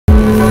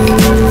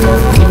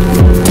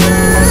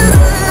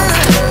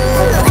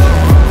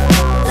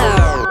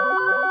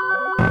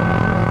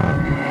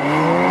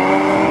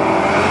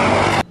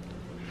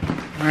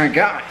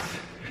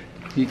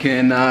you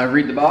can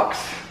read the box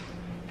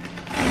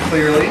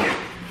clearly.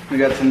 We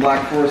got some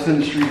Black Forest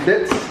Industries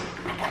bits.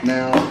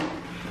 Now,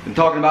 been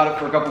talking about it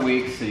for a couple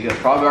weeks, so you guys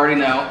probably already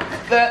know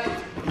that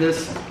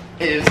this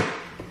isn't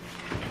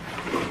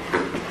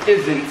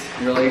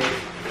really.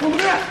 Look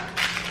at that.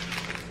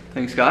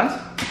 Thanks, guys.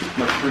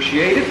 Much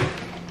appreciated.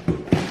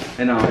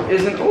 And it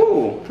isn't.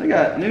 Oh, they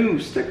got new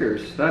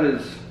stickers.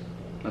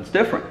 That's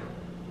different.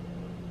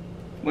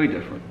 Way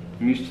different.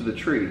 I'm used to the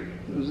tree.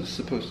 What is this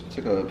supposed to? It's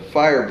like a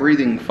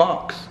fire-breathing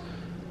fox.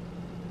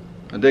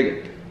 I dig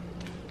it.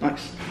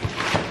 Nice.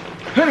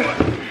 Anyway,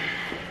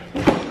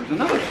 there's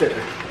another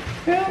sticker.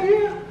 Hell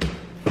yeah.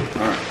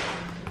 Alright.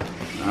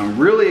 I'm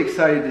really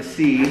excited to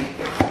see.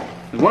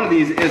 One of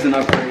these is an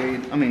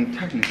upgrade. I mean,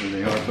 technically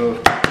they are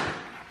both.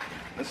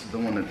 This is the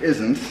one that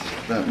isn't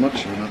that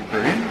much of an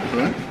upgrade.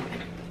 But,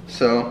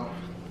 so,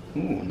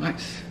 ooh,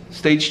 nice.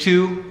 Stage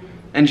 2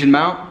 engine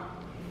mount.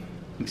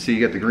 You can see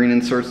you got the green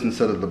inserts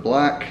instead of the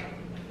black.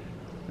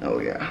 Oh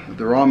yeah, the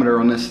durometer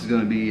on this is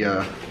going to be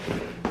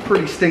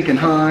pretty stinking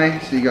high.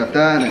 So you got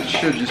that, and it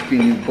should just be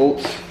new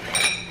bolts,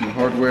 new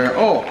hardware.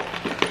 Oh,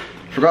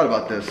 forgot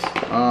about this.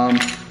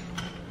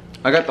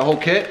 I got the whole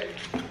kit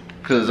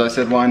because I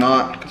said why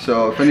not.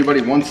 So if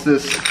anybody wants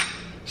this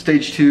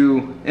stage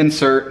 2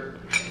 insert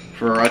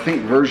for, I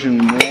think, version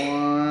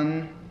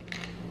 1,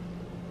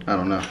 I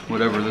don't know,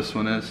 whatever this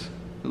one is,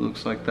 it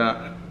looks like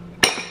that.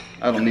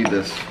 I don't need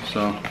this,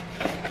 so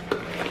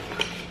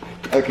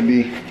that can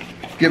be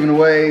given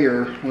away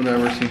or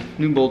whatever. So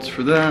new bolts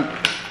for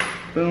that.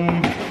 Boom.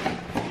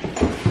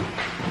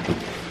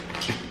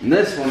 And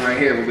this one right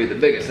here will be the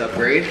biggest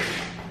upgrade,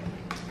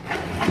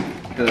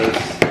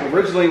 because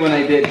originally when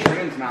they did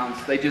trans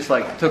mounts, they just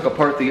like took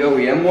apart the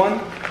OEM one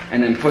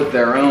and then put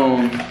their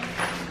own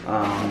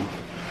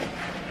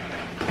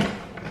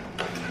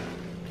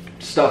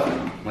stuff in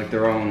them, like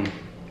their own,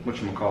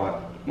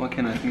 whatchamacallit, why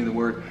can't I think of the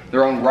word?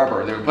 Their own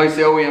rubber. They replaced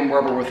the OEM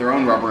rubber with their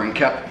own rubber and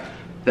kept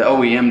the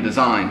OEM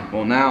design.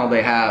 Well, now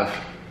they have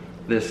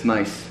this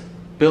nice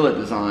billet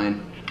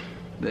design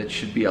that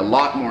should be a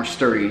lot more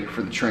sturdy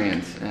for the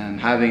trans.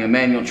 And having a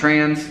manual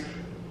trans,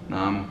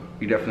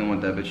 you definitely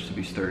want that bitch to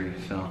be sturdy.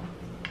 So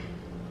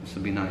this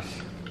will be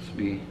nice. This will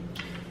be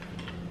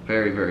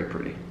very, very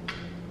pretty.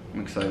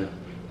 I'm excited.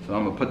 So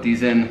I'm gonna put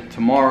these in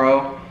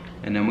tomorrow,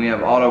 and then we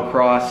have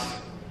autocross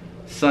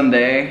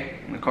Sunday.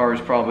 And the car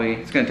is probably,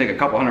 it's gonna take a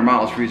couple hundred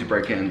miles for you to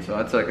break in. So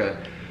that's like a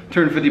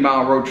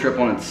 250-mile road trip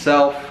on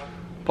itself,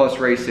 plus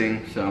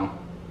racing, so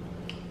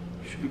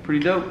should be pretty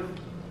dope.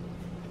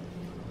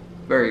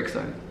 Very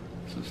excited.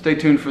 So stay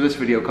tuned for this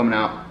video coming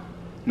out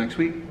next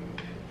week.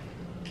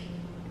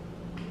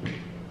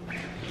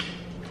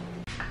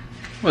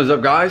 What is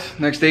up, guys?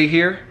 Next day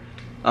here.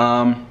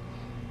 Sorry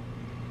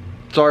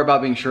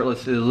about being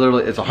shirtless.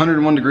 It's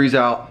 101 degrees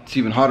out. It's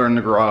even hotter in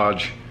the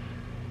garage.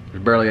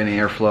 There's barely any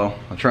airflow.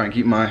 I'll try and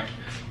keep my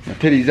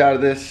titties out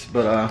of this,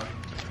 but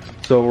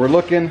so we're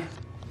looking.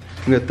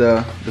 We got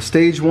the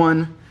stage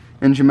 1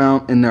 engine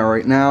mount in there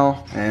right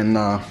now, and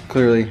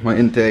clearly my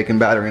intake and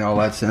battery and all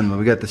that's in, but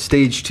we got the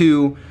stage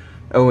 2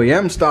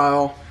 OEM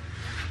style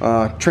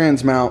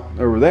trans mount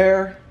over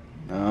there.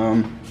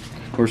 Of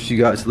course, you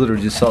guys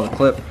literally just saw the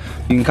clip.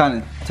 You can kind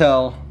of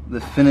tell the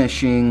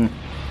finish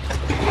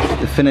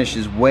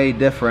is way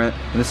different.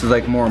 This is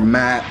like more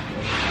matte,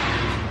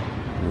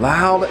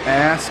 loud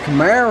ass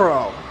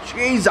Camaro,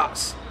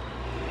 Jesus.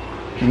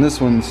 And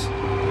this one's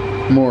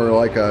more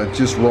like a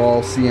just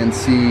raw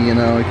CNC, you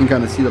know, you can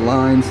kind of see the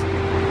lines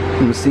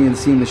from the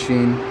CNC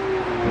machine.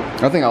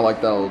 I think I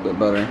like that a little bit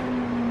better.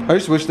 I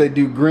just wish they'd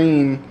do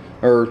green,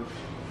 or,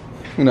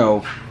 you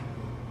know,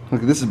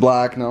 look, this is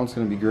black, now it's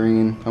going to be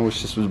green. I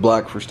wish this was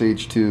black for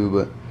stage 2,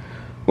 but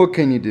what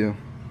can you do?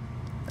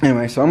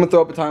 Anyway, so I'm going to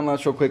throw up a time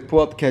lapse real quick,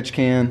 pull out the catch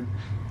can,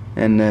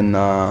 and then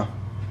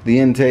the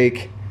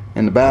intake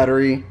and the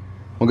battery.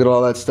 We'll get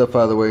all that stuff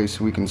out of the way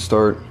so we can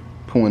start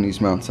pulling these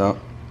mounts out.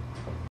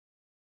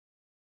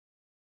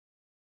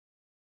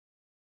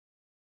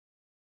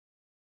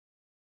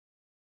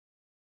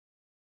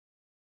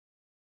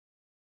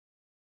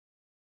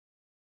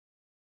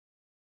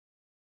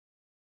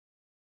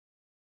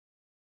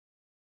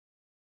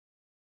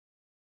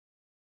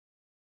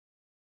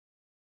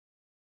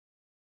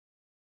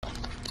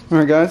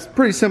 Alright guys,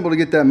 pretty simple to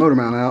get that motor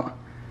mount out.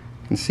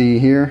 You can see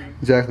here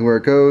exactly where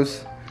it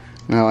goes.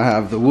 Now I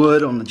have the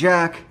wood on the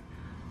jack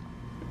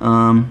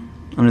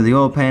under the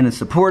oil pan to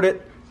support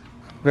it.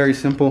 Very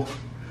simple.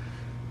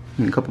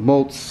 And a couple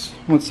bolts.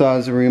 What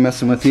size are we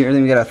messing with here?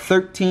 Then we got a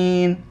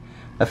 13,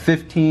 a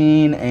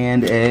 15,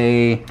 and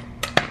a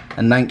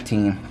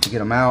 19 to get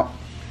them out.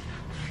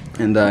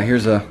 And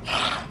here's a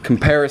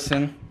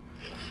comparison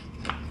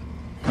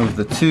of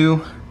the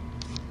two.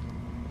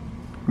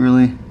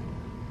 Really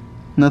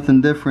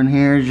nothing different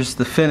here, just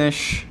the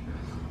finish.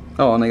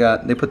 Oh, and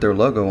they put their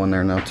logo on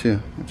there now too,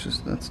 which is,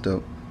 that's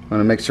dope. I'm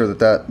gonna make sure that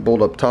that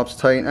bolt up top's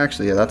tight.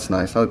 Actually, yeah, that's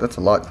nice. That's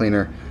a lot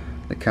cleaner.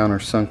 The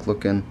countersunk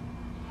looking.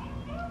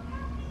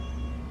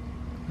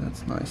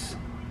 That's nice.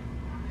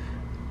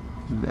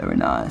 Very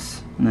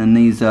nice. And then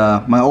these,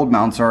 my old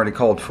mounts are already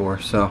called for,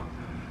 so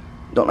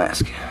Don't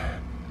ask.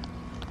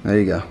 There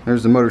you go.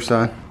 There's the motor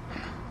side.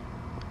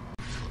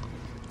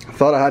 I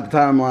thought I had the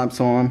time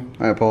lapse on.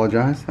 I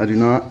apologize. I do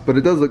not. But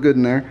it does look good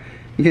in there.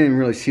 You can't even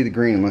really see the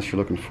green unless you're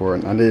looking for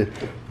it.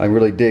 I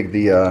really dig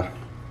the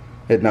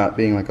it not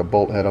being like a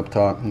bolt head up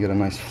top. You get a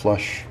nice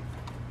flush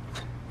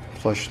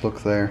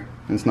look there.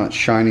 And it's not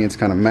shiny. It's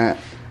kind of matte.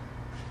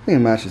 I think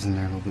it matches in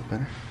there a little bit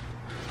better.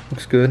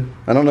 Looks good.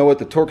 I don't know what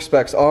the torque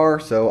specs are,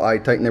 so I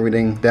tighten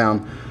everything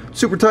down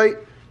super tight.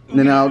 And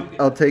then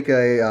I'll take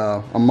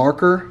a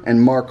marker and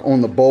mark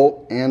on the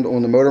bolt and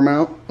on the motor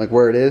mount, like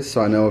where it is,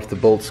 so I know if the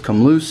bolts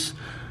come loose.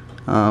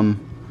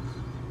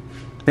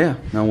 Yeah,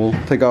 now we'll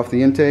take off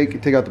the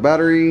intake, take out the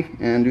battery,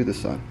 and do this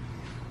side.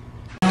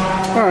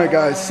 Alright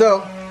guys,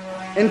 so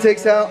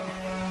intake's out,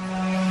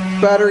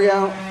 battery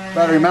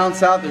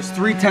mount's out. There's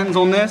 3 10s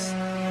on this.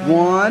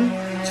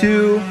 1,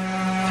 2,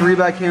 3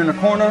 back here in the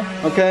corner,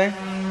 okay?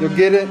 You'll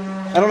get it.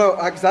 I don't know,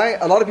 because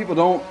a lot of people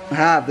don't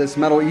have this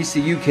metal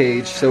ECU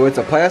cage, so it's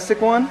a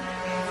plastic one,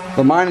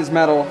 but mine is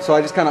metal, so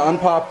I just kind of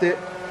unpopped it,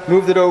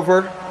 moved it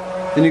over,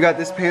 then you got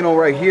this panel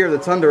right here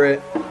that's under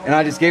it, and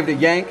I just gave it a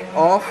yank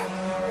off.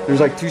 There's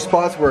like 2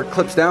 spots where it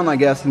clips down, I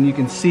guess, and you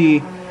can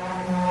see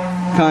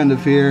kind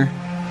of here.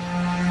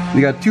 You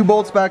got 2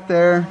 bolts back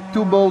there,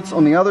 2 bolts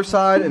on the other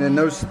side, and then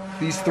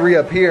these 3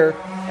 up here,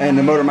 and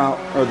the motor mount,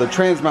 or the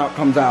trans mount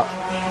comes out.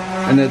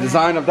 And the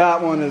design of that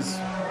one is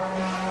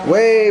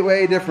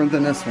way different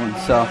than this one,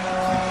 so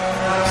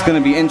it's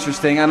going to be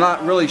interesting. I'm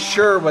not really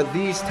sure what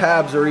these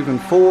tabs are even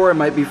for. It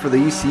might be for the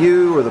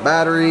ECU or the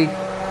battery.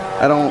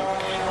 I don't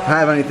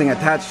have anything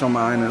attached on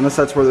mine, unless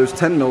that's where those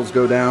 10 mils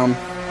go down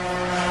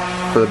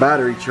for the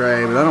battery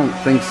tray, but I don't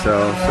think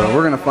so. So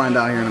we're going to find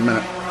out here in a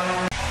minute.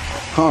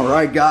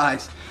 Alright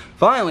guys,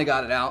 finally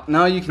got it out.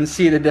 Now you can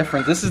see the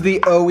difference. This is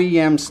the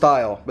OEM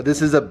style, but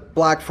this is a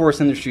Black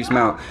Forest Industries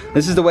mount.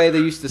 This is the way they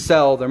used to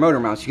sell their motor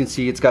mounts. You can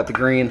see it's got the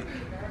green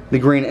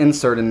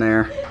insert in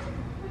there.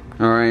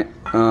 Alright,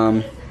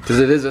 because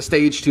it is a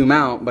stage 2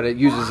 mount, but it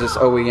uses this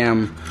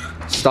OEM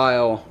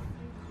style.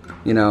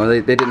 You know,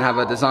 they didn't have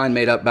a design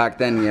made up back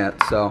then yet,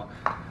 so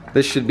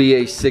this should be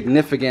a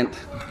significant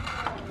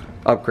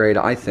upgrade,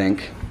 I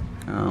think.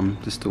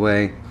 Just the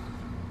way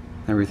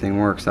everything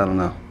works, I don't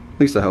know. At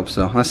least I hope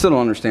so. I still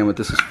don't understand what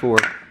this is for.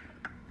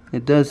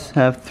 It does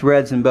have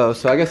threads in both,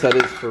 so I guess that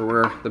is for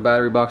where the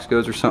battery box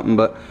goes or something,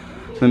 but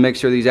I'm gonna make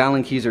sure these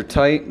Allen keys are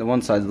tight. The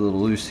one side's a little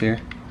loose here,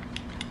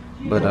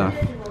 but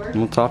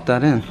we'll top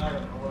that in.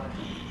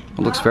 It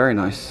looks very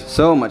nice.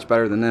 So much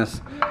better than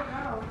this.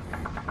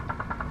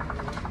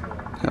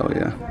 Hell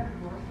yeah.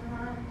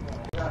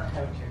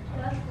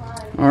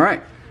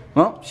 Alright,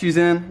 well, she's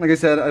in. Like I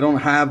said, I don't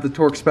have the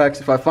torque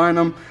specs. If I find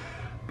them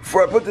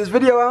before I put this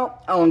video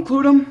out, I'll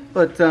include them,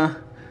 but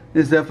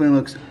this definitely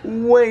looks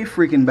way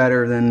freaking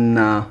better than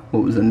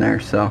what was in there.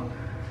 So,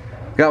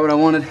 got what I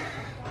wanted.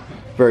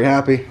 Very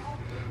happy.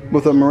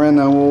 Both of them are in.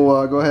 Now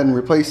we'll go ahead and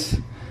replace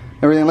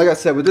everything. Like I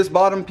said, with this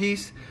bottom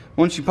piece,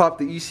 once you pop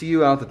the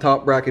ECU out the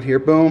top bracket here,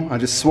 boom, I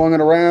just swung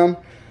it around,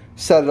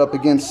 set it up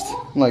against,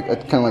 like, I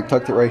kind of like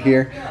tucked it right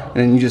here, and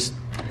then you just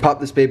pop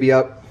this baby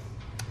up,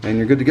 and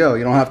you're good to go.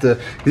 You don't have to,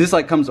 because this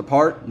like comes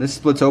apart, this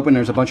splits open,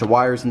 there's a bunch of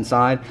wires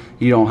inside.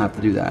 You don't have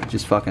to do that.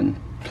 Just fucking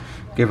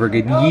give her a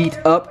good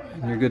yeet up,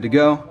 and you're good to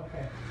go.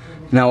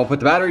 Now we'll put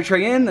the battery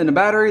tray in, then the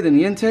battery, then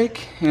the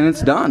intake, and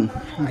it's done.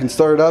 You can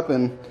start it up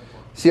and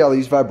see how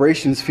these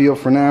vibrations feel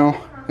for now.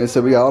 Like I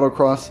said, we got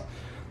autocross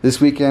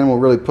this weekend. We'll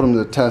really put them to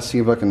the test, see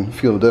if I can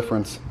feel the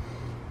difference.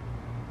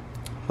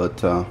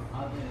 But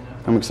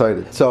I'm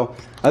excited. So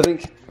I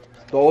think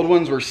the old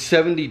ones were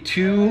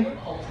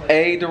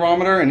 72A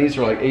durometer, and these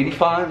are like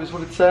 85 is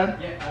what it said.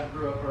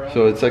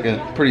 So it's like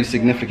a pretty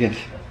significant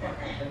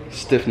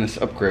stiffness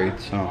upgrade.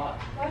 So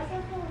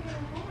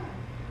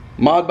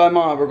mod by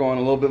mod, we're going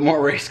a little bit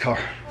more race car.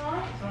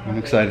 I'm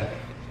excited.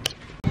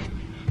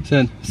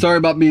 Said, sorry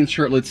about being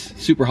shirtless,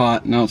 super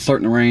hot, now it's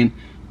starting to rain,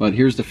 but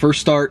here's the first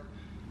start.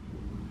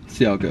 Let's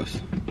see how it goes.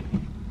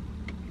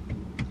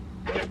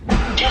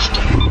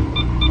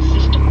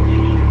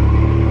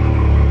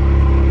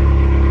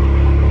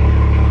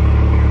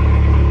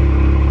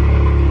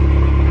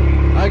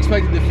 I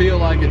expected to feel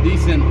like a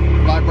decent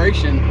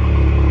vibration,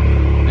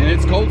 and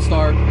it's cold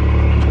start.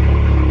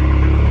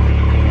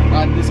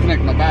 I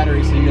disconnect my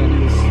battery, so you gotta do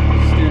this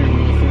steering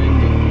wheel thing.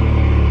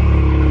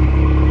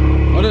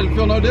 But it doesn't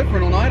feel no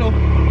different on idle,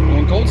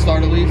 on cold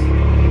start at least.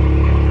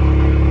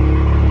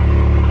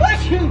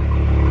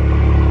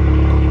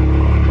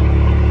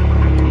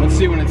 Let's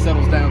see when it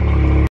settles down.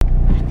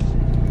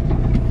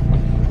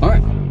 All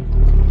right,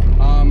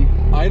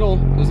 idle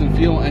doesn't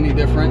feel any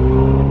different.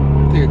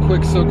 Take a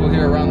quick circle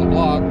here around the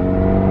block.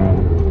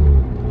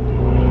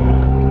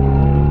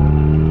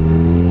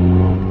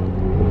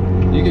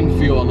 You can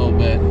feel a little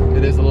bit.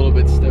 It is a little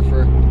bit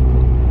stiffer.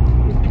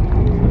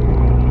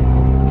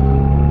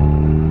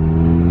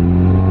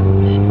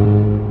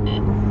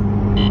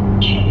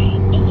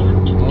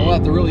 We'll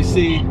have to really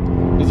see,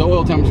 because the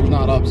oil temperature's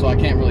not up, so I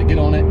can't really get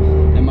on it.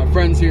 And my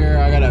friend's here,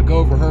 I gotta go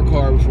over her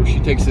car before she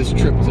takes this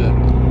trip to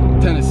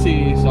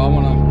Tennessee, so I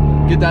wanna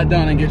get that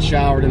done and get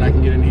showered, and I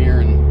can get in here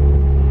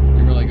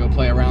and really go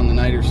play around the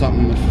night or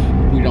something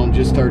if we don't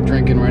just start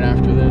drinking right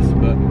after this.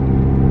 But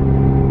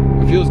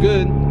it feels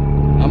good.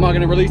 I'm not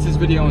going to release this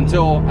video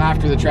until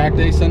after the track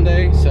day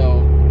Sunday,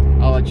 so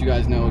I'll let you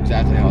guys know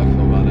exactly how I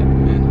feel about it.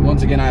 And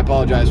once again, I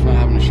apologize for not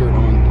having a shirt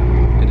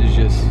on. It is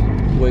just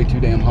way too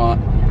damn hot.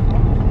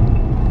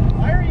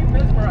 Why are you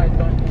mesmerized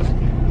by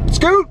this?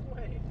 Scoot!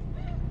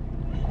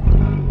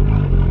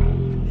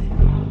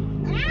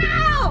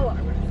 Ow!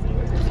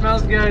 It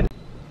smells good.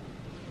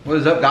 What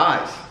is up,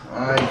 guys?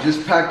 I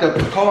just packed up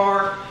the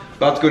car,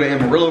 about to go to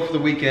Amarillo for the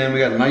weekend. We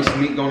got a nice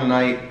meet going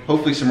tonight,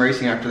 hopefully some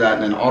racing after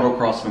that, and then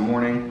autocross in the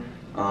morning.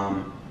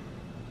 I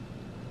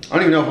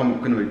don't even know if I'm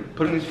going to be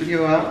putting this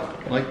video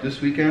out like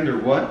this weekend or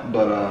what,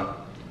 but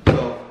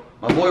so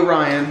my boy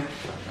Ryan,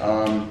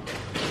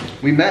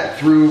 we met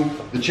through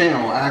the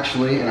channel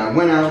actually, and I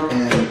went out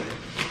and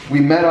we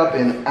met up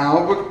in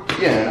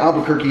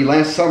Albuquerque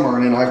last summer,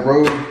 and then I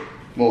rode,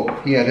 well,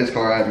 he had his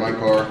car, I had my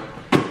car.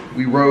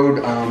 We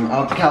rode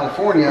out to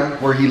California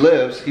where he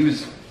lives.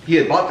 He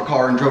had bought the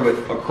car and drove it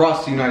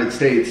across the United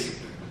States.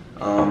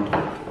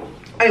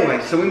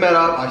 Anyway, so we met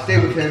up. I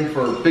stayed with him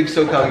for Big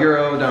SoCal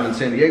Euro down in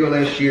San Diego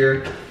last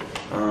year.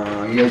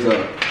 He has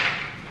a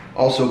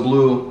also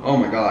blue, oh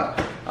my God,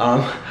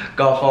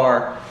 Golf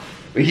R.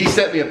 But he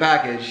sent me a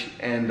package,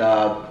 and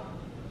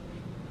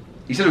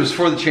he said it was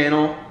for the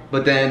channel,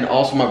 but then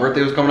also my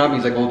birthday was coming up.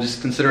 He's like, well,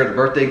 just consider it a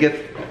birthday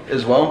gift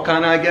as well,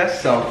 kind of, I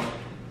guess. So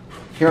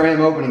here I am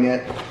opening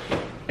it,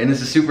 and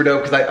this is super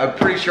dope because I'm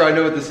pretty sure I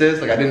know what this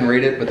is. Like, I didn't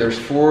read it, but there's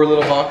 4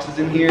 little boxes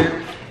in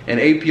here, and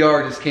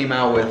APR just came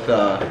out with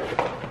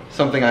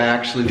something I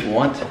actually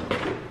want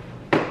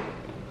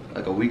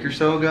like a week or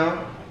so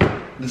ago.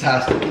 This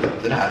has to be,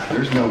 it has to,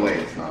 there's no way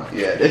it's not.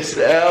 Yeah, this,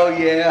 hell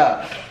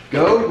yeah.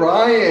 Go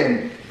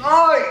Ryan,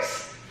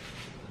 nice.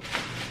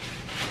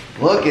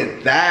 Look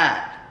at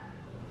that.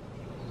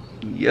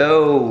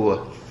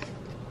 Yo.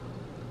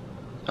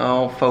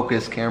 Oh,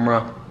 focus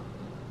camera.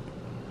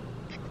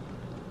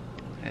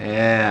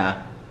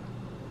 Yeah.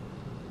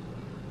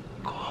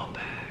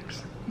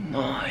 Coilpacks,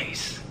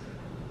 nice.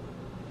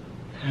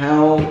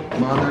 Hell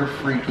mother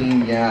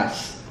freaking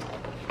yes.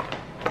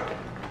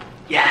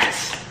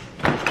 Yes.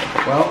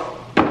 Well,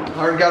 I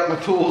already got my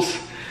tools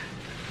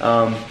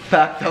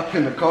packed up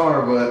in the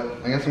car,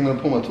 but I guess I'm gonna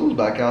pull my tools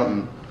back out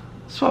and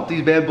swap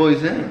these bad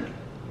boys in.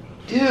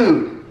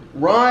 Dude,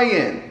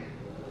 Ryan,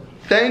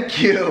 thank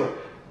you.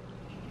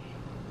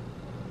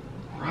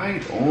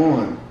 Right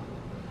on.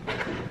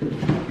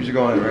 These are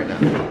going in right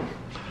now.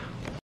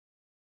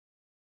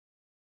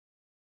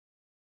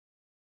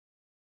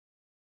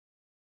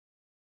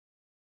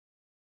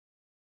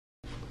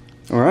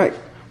 All right,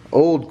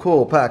 old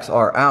Coilpacks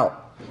are out.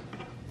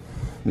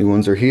 New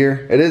ones are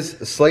here. It is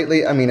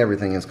slightly, I mean,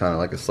 everything is kind of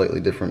like a slightly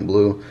different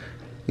blue.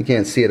 You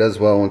can't see it as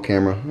well on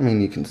camera. I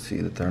mean, you can see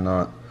that they're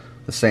not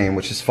the same,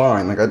 which is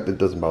fine. Like, it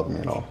doesn't bother me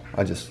at all.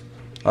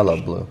 I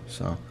love blue.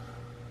 So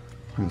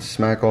let me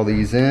smack all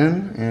these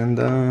in,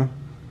 and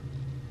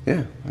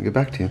yeah, I'll get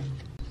back to you.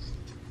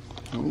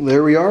 Well,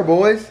 there we are,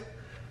 boys.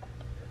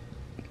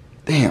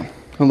 Damn,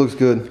 it looks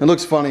good. It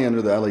looks funny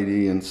under the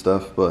LED and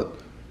stuff, but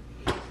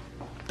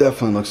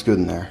definitely looks good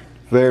in there.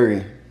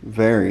 Very,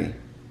 very,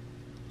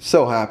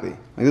 so happy.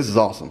 Like, this is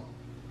awesome.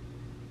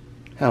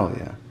 Hell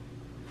yeah.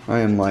 I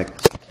am like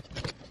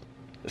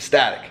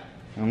ecstatic.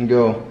 I'm gonna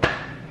go,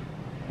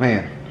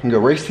 man, I'm gonna go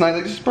race tonight.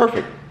 Like, this is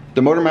perfect.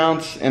 The motor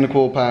mounts and the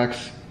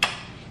Coilpacks.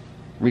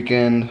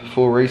 Weekend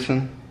full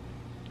racing.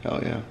 Hell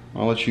yeah.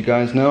 I'll let you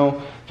guys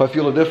know if I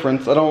feel a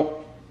difference. I don't,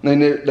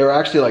 and they're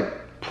actually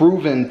like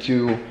proven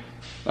to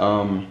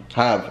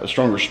have a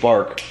stronger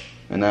spark,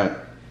 and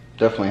that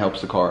definitely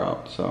helps the car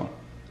out, so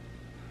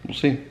we'll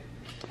see.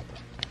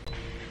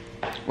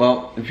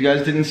 Well, if you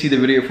guys didn't see the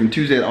video from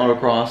Tuesday at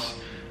Autocross,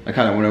 I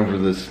kind of went over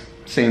the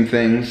same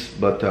things,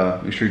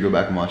 but make sure you go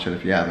back and watch it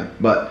if you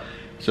haven't. But,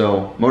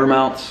 so, motor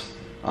mounts,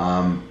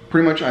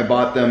 pretty much I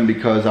bought them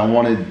because I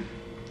wanted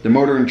the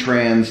motor and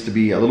trans to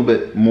be a little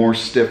bit more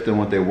stiff than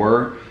what they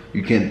were.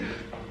 You could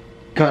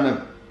kind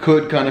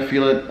of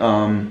feel it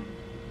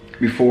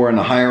before in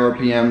the higher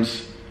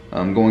RPMs,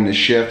 going to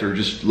shift or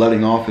just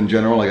letting off in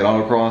general, like at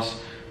autocross,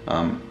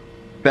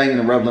 banging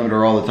the rev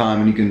limiter all the time,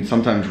 and you can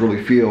sometimes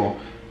really feel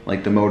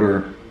like the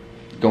motor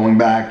going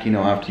back, you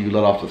know, after you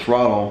let off the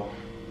throttle.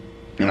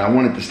 And I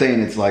want it to stay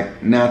in its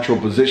like natural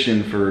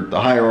position for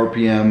the higher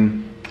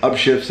RPM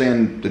upshifts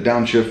and the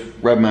downshift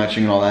rev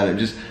matching and all that. It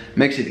just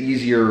makes it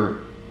easier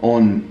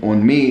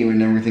on me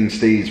when everything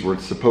stays where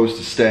it's supposed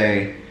to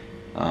stay,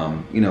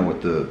 you know,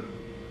 with the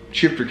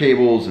shifter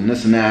cables and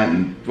this and that,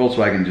 and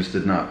Volkswagen just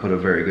did not put a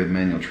very good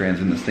manual trans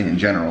in this thing in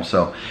general.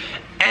 So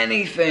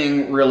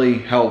anything really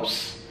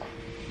helps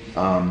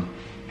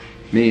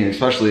me, and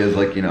especially as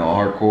like, you know, a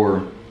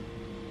hardcore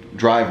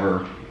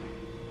driver.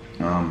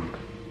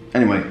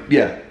 Anyway,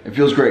 yeah, it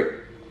feels great.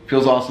 It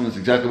feels awesome. It's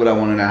exactly what I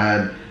wanted. I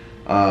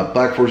had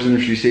Black Force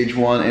Industry Stage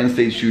 1 and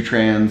Stage 2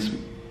 trans,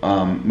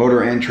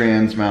 motor and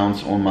trans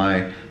mounts on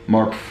my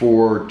Mark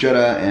IV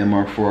Jetta and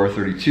Mark IV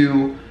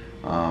R32.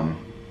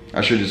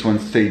 I should have just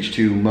went stage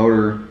 2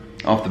 motor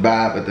off the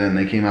bat, but then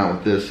they came out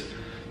with this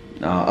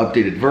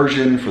updated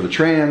version for the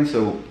trans,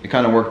 so it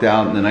kind of worked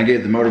out. And then I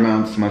gave the motor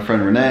mounts to my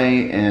friend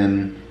Renee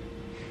and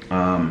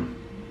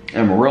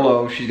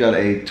Amarillo. She's got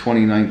a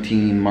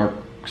 2019 Mark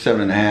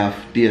 7.5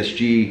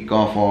 DSG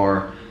Golf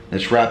R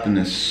that's wrapped in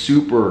this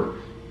super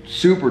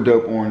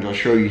dope orange. I'll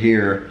show you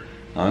here.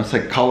 It's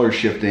like color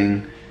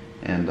shifting,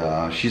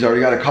 and she's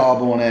already got a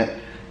cob on it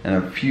and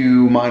a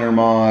few minor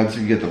mods.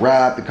 You get the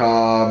wrap, the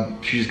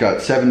cob. She's got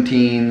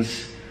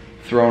 17s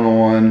thrown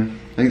on.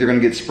 I think they're gonna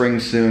get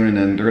springs soon, and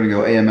then they're gonna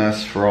go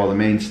AMS for all the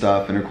main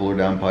stuff, intercooler,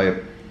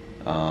 downpipe.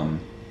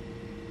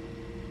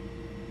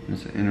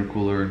 It's an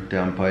intercooler,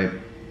 downpipe,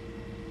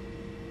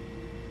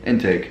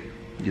 intake.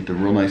 Get the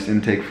real nice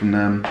intake from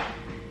them.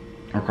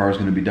 Our car's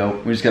gonna be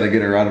dope. We just gotta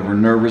get her out of her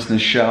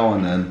nervousness shell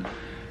and then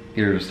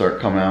get her to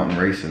start coming out and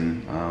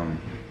racing.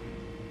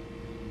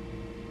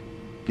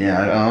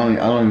 Yeah, I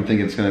don't even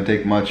think it's gonna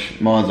take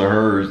much mods of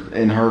hers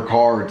in her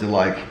car to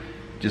like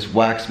just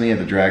wax me at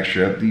the drag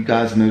strip. You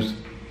guys in those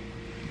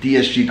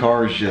DSG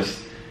cars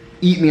just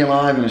eat me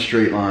alive in a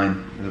straight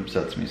line. It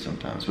upsets me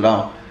sometimes,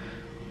 but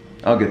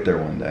I'll get there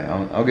one day.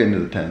 I'll get into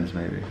the 10s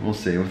maybe. We'll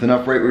see. With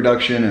enough rate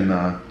reduction and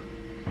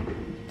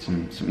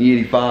some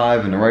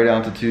E85 and the right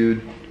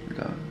altitude,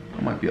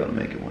 I might be able to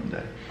make it one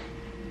day.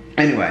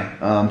 Anyway,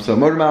 so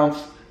motor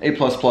mounts, A++.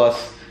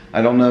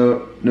 I don't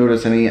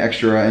notice any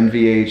extra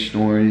NVH,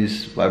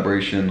 noise,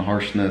 vibration,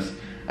 harshness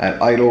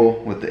at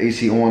idle with the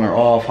AC on or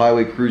off,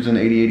 highway cruising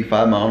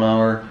 80-85 mile an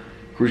hour,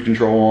 cruise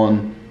control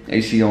on,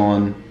 AC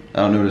on. I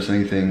don't notice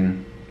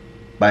anything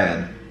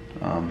bad.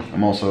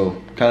 I'm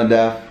also kind of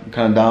deaf,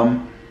 kind of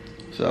dumb,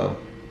 so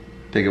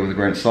take it with a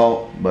grain of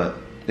salt, but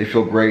they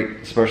feel great,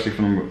 especially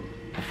from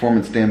a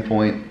performance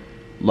standpoint.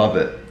 Love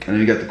it. And then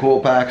you got the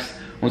coil packs.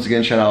 Once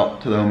again, shout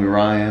out to the homie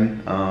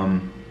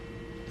Ryan.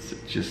 It's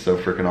just so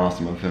freaking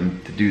awesome of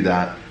him to do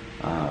that.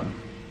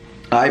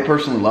 I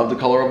personally love the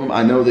color of them.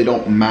 I know they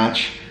don't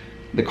match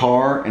the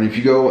car, and if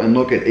you go and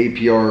look at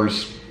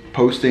APR's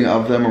posting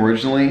of them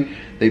originally,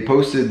 they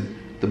posted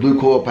the blue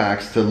coil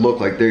packs to look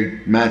like they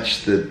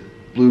match the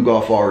blue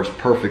Golf R's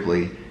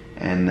perfectly,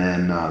 and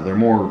then they're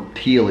more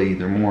tealy.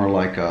 They're more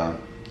like a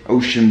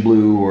ocean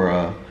blue or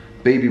a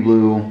baby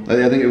blue.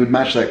 I think it would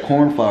match that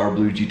cornflower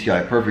blue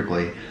GTI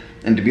perfectly.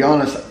 And to be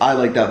honest, I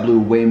like that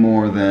blue way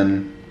more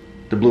than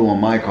the blue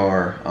on my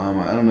car.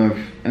 I don't know if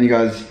any of you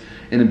guys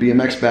in the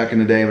BMX back in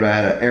the day, but I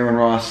had an Aaron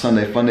Ross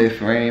Sunday Funday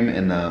frame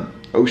in the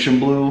ocean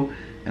blue,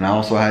 and I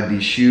also had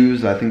these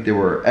shoes. I think they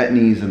were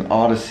Etnies and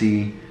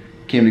Odyssey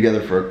came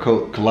together for a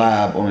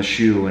collab on a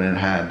shoe, and it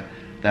had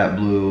that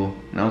blue.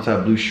 And I also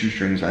have blue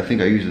shoestrings. I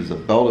think I used it as a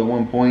belt at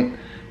one point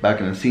back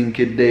in the Scene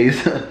Kid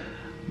days.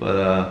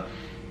 But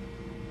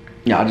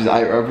yeah,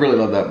 I really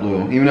love that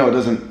blue. Even though it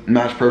doesn't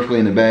match perfectly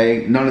in the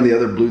bay, none of the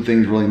other blue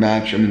things really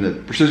match. I mean, the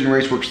Precision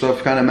Raceworks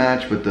stuff kind of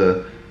match, but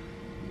the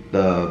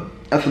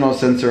ethanol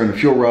sensor and the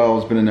fuel rail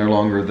has been in there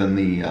longer than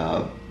the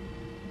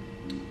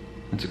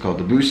what's it called,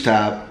 the boost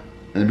tap.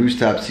 And the boost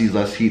tap sees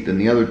less heat than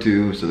the other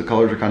two, so the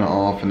colors are kind of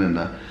off. And then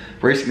the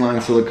racing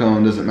line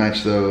silicone doesn't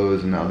match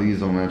those, and now these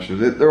don't match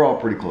those. They're all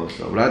pretty close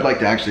though. But I'd like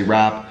to actually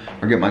wrap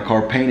or get my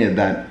car painted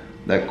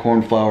that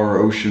cornflower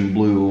ocean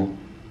blue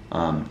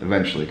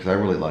eventually, because I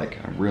really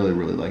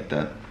like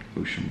that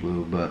ocean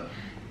blue. But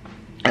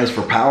as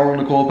for power on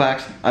the coil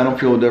packs, I don't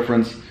feel a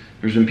difference.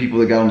 There's been people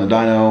that got on the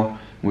dyno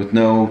with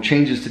no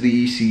changes to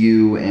the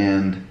ECU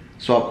and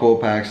swap coil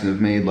packs and have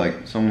made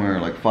like somewhere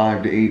like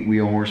 5 to 8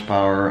 wheel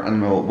horsepower. I don't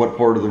know what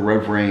part of the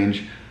rev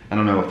range. I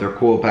don't know if their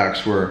coil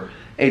packs were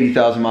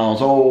 80,000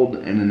 miles old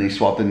and then they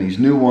swapped in these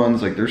new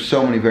ones. Like, there's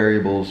so many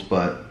variables,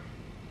 but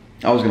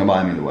I was gonna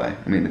buy them either way.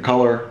 I mean, the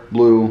color,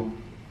 blue,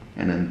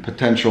 and then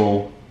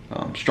potential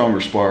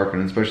stronger spark,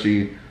 and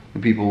especially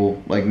with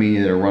people like me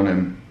that are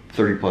running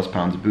 30+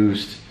 pounds of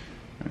boost.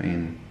 I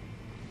mean,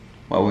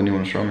 why wouldn't you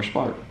want a stronger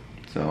spark?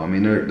 So I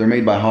mean, they're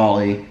made by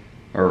Holley,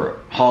 or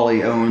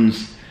Holley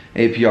owns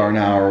APR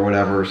now or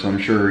whatever, so I'm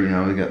sure, you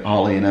know, they got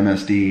Holley and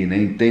MSD,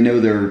 and they know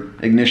their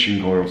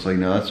ignition coils. So, you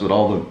know, that's what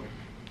all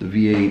the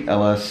V8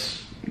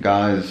 LS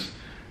guys,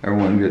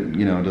 everyone,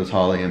 you know, does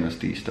Holley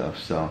MSD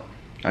stuff. So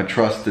I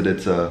trust that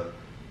it's a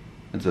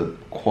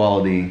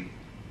quality,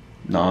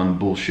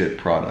 non-bullshit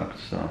product.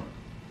 So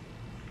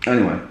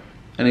anyway,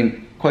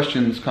 any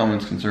questions,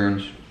 comments,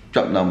 concerns,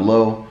 drop them down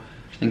below.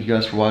 Thank you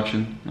guys for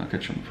watching. I'll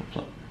catch you on the flip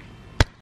side.